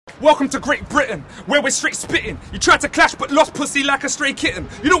Welcome to Great Britain, where we're straight spitting. You tried to clash but lost pussy like a stray kitten.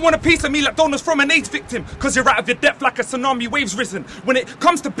 You don't want a piece of me like donors from an AIDS victim, cause you're out of your depth like a tsunami waves risen. When it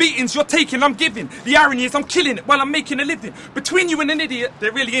comes to beatings you're taking, I'm giving. The irony is I'm killing it while I'm making a living. Between you and an idiot,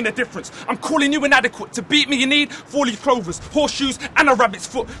 there really ain't a difference. I'm calling you inadequate. To beat me you need 4-leaf clovers, horseshoes and a rabbit's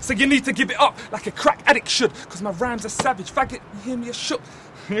foot. So you need to give it up like a crack addict should, cause my rhymes are savage. Faggot, you hear me a shook.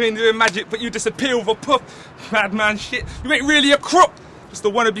 You ain't doing magic but you disappear with a puff. Madman shit, you ain't really a crook. Just a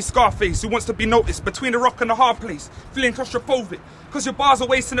wannabe Scarface who wants to be noticed between a rock and a hard place, feeling claustrophobic. Cause your bars are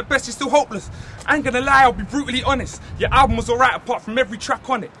wasting at best, you're still hopeless. I ain't gonna lie, I'll be brutally honest. Your album was alright apart from every track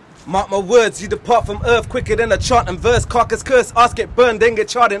on it. Mark my words, you depart from earth quicker than a chant and verse. Carcass curse, ask get burned, then get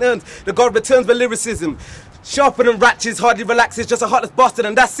charred and earned. The god returns with lyricism. Sharper than ratchets, hardly relaxes, just a heartless bastard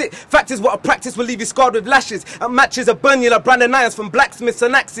and that's it. Fact is what I practice will leave you scarred with lashes. At matches I burn you like branded irons from blacksmiths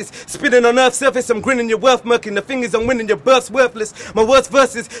and axes. Spinning on earth's surface, I'm grinning your worth, murking the fingers I'm winning your birth's worthless. My worst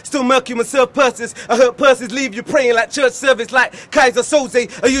verses still murk you and serve purses. I hurt purses, leave you praying like church service, like Kaiser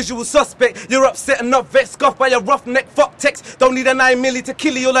Soze, a usual suspect. You're upset and not vexed, scoffed by your roughneck fuck text. Don't need a 9 milli to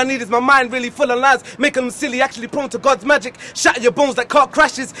kill you, all I need is my mind really full of lies, making them silly, actually prone to God's magic. Shatter your bones like car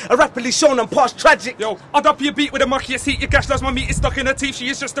crashes, are rapidly shown and past tragic. Yo, I'd up your beat with a muckiest heat. Your gash loves my meat is stuck in her teeth. She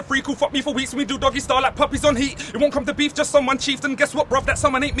is just a freak who fuck me for weeks and we do doggy style like puppies on heat. It won't come to beef, just someone chieftain. Guess what, bruv? That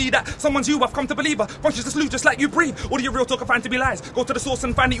someone ain't me, that someone's you. I've come to believe her. Functions to slew just like you breathe. All of your real talk I find to be lies. Go to the source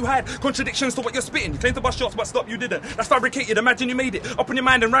and find that you had contradictions to what you're spitting. You claim to bust shots but stop, you didn't. That's fabricated, imagine you made it. Up in your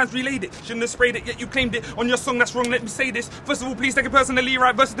mind and rhymes relayed it. Shouldn't have sprayed it, yet you claimed it. On your song, that's wrong, let me say this. First of all, please take it personally,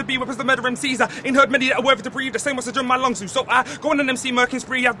 right? Versus the B weapons, the murder MCs. I ain't heard many that are worthy to breathe. The same message on my lungs do. So I go on an MC murking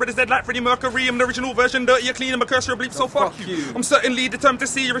spree. I've read his dead like Freddie Mercury. I'm the original version, dirtier, clean, I'm a curse, you're a bleep, so fuck you. I'm certainly determined to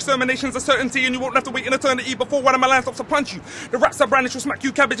see your extermination's a certainty, and you won't have to wait an eternity before one of my lines stops to punch you. The raps are brandish will smack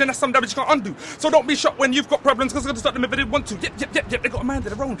you cabbage, and that's some damage you can't undo. So don't be shocked when you've got problems, cause I'm gonna stop them if they didn't want to. Yep, they got a mind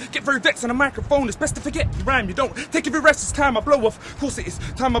of their own. Get very vexed on a microphone, it's best to forget. You rhyme, you don't. Take every rest, it's time I blow off. Of course it is,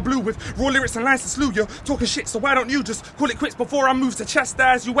 time I blew with raw lyrics and lines to slew. You're talking shit, so why don't you just call it quits before I move to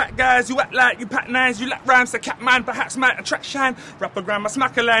chastise you whack guys, you act like you pack nines, you lack rhymes to cap man, perhaps might attract shine. Rapper gram, I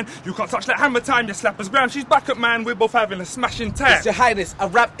smack a line. You can't touch that hammer time, your slapper's gram. She's back up, man, we're both having a smashing time. It's your highness, I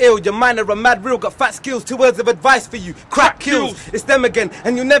rap ill, your mind are a mad real, got fat skills, 2 words of advice for you, crack kills. It's them again,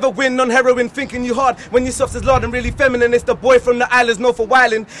 and you never win on heroin, thinking you hard, when you soft as lard and really feminine. It's the boy from the islands, known for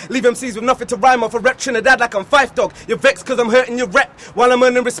wildin', leave MCs with nothing to rhyme off, a rep Trinidad like I'm Fife Dog. You're vexed cause I'm hurting your rep, while I'm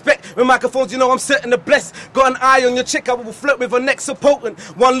earning respect, with microphones you know I'm certain to bless. Got an eye on your chick, I will flirt with her neck so potent,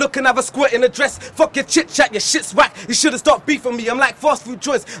 one look and have a squirt in a dress. Fuck your chit chat, your shit's whack, you should've stopped beefing me, I'm like fast food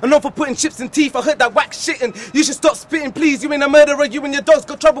choice, I'm known for putting chips in teeth, I heard that whack shit and you should stop spitting please, you ain't a murderer, you and your dogs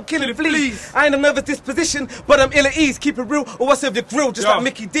got trouble killing fleas. I ain't a nervous disposition, but I'm ill at ease, keep it real or I'll serve your grill just like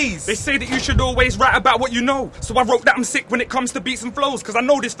Mickey D's. They say that you should always write about what you know, so I wrote that I'm sick when it comes to beats and flows, cause I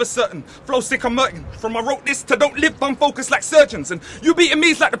know this for certain. Flow sick, I'm hurting. From I wrote this to don't live unfocused like surgeons, and you beating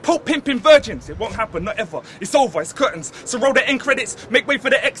me's like the Pope pimping virgins. It won't happen, not ever. It's over, it's curtains. So roll the end credits, make way for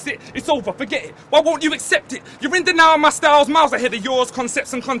the exit. It's over, forget it. Why won't you accept it? You're in denial, my style's miles ahead of yours.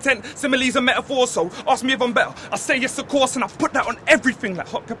 Concepts and content, similes and metaphors, so ask me if I'm better. I say yes of course, and I put that on everything like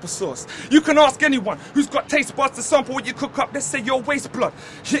hot pepper sauce. You can ask anyone who's got taste buds to sample what you cook up. They say you're waste blood.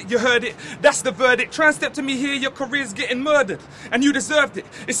 Shit, you heard it, that's the verdict. Try and step to me here, your career's getting murdered, and you deserved it.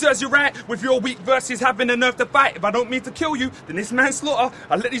 It serves you right with your weak verses having the nerve to fight. If I don't mean to kill you, then it's manslaughter.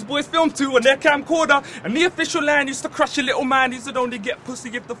 I let these boys film too on their camcorder, and the official line used to crush your little mind. Used to only get pussy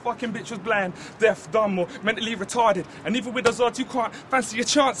if the fucking bitch was blind, deaf, dumb, or mentally retarded. And even with those odds, you can't fancy your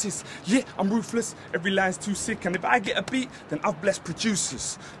chances. Yeah, I'm ruthless, every line's too sick, and if I get a beat, then I've blessed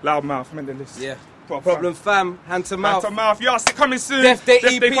producers. Loudmouth Mentalist. Yeah. Problem fam, hand to mouth. Hand to mouth, yes, it coming soon. Death Day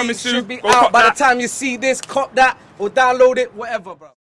EP coming soon. Should be out by the time you see this, cop that, or download it, whatever, bro.